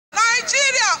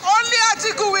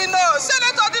Atiku we know.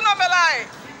 Senator Dino Melaye.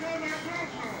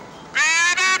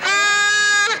 PDP!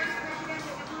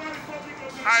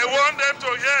 I want them to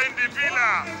hear in the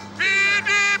villa.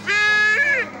 PDP!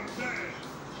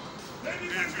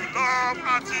 If you love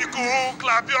Atiku,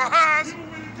 clap your hands.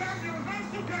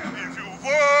 If you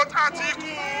vote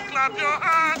Atiku, clap your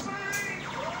hands.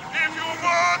 If you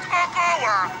vote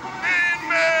Okowa, in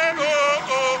May,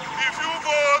 if you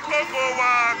vote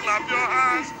Okowa, clap your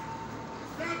hands.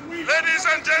 Ladies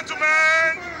and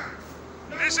gentlemen,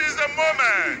 this is the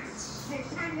moment.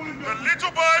 The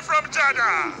little boy from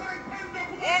Jada,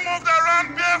 who moved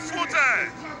around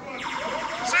barefooted,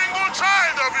 single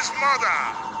child of his mother,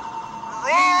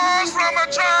 rose from a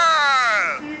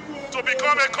child to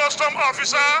become a custom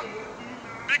officer,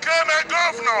 became a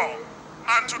governor,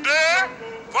 and today,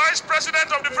 Vice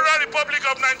President of the Federal Republic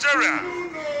of Nigeria,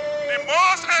 the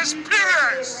most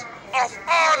experienced of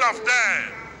all of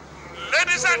them.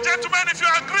 Ladies and gentlemen, if you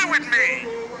agree with me,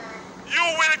 you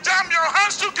will jam your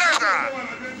hands together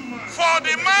for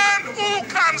the man who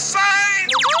can sign,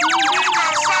 10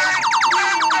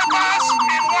 papers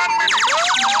in 1 minute.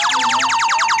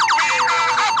 We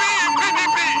are happy in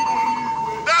PDP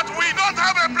that we don't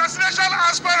have a presidential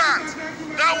aspirant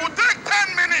that will take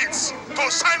 10 minutes to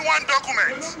sign 1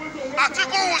 document.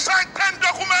 Atiku will sign 10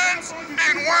 documents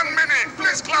in 1 minute.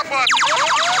 Please clap for Atiku.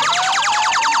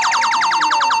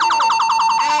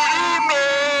 Do you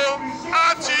know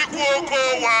Atiku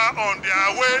Okowa on their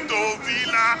way to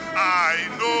Villa? I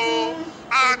know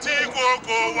Atiku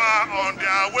Okowa on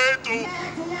their way to.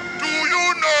 Do you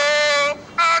know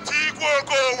Atiku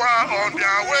Okowa on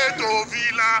their way to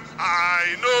Villa?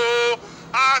 I know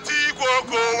Atiku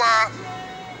Okowa.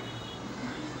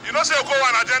 You know, say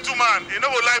Okowa na gentleman. You know,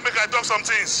 would like make I talk some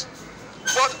things.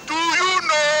 But do you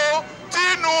know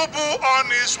Tinubu on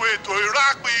his way to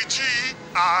Iraq PG?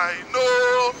 I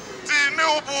know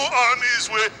Tinubu on his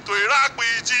way to Iraq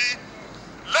PG.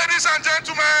 Ladies and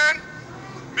gentlemen,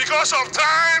 because of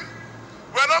time,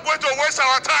 we're not going to waste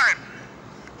our time.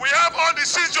 We have all the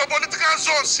 6 geopolitical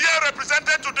zones here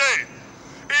represented today.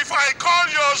 If I call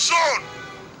your zone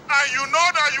and you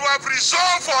know that you have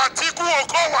resolved for Atiku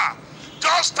Okowa,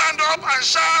 just stand up and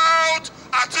shout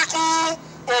Atiku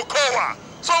Okowa.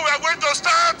 So we are going to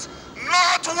start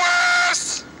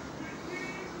northwest,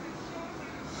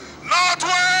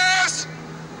 northwest,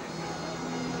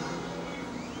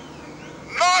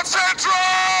 north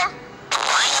central.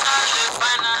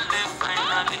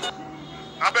 Finally.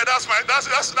 I bet that's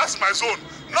my zone.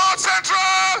 North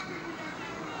central.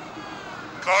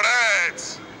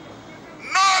 Correct.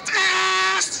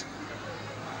 Northeast.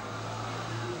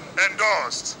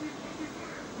 Endorsed.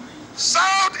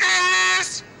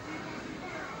 Southeast.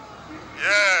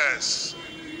 Yes.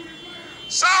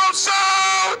 South.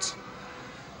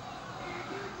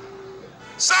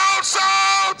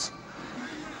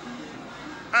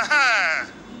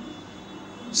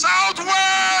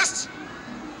 Southwest.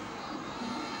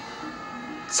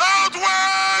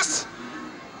 Southwest.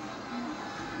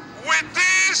 With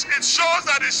this, it shows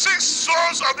that the 6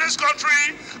 zones of this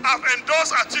country have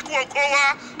endorsed Atiku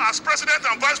Okowa as President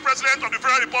and Vice President of the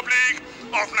Federal Republic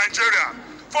of Nigeria.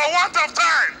 For want of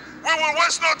time, we will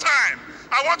waste no time.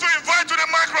 I want to invite to the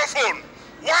microphone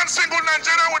one single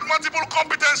Nigerian with multiple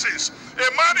competencies, a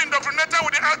man indoctrinated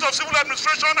with the art of civil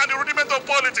administration and the rudiment of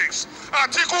politics,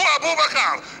 Atiku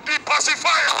Abubakar, the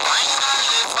pacifier.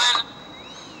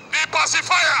 The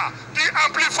pacifier, the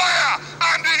amplifier,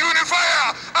 and the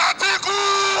unifier.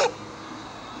 Atiku!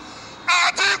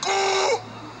 Atiku!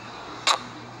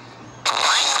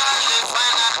 Finally.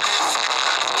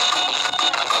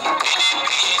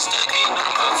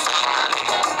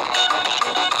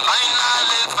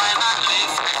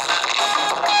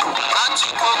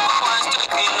 Atiku is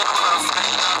taking over.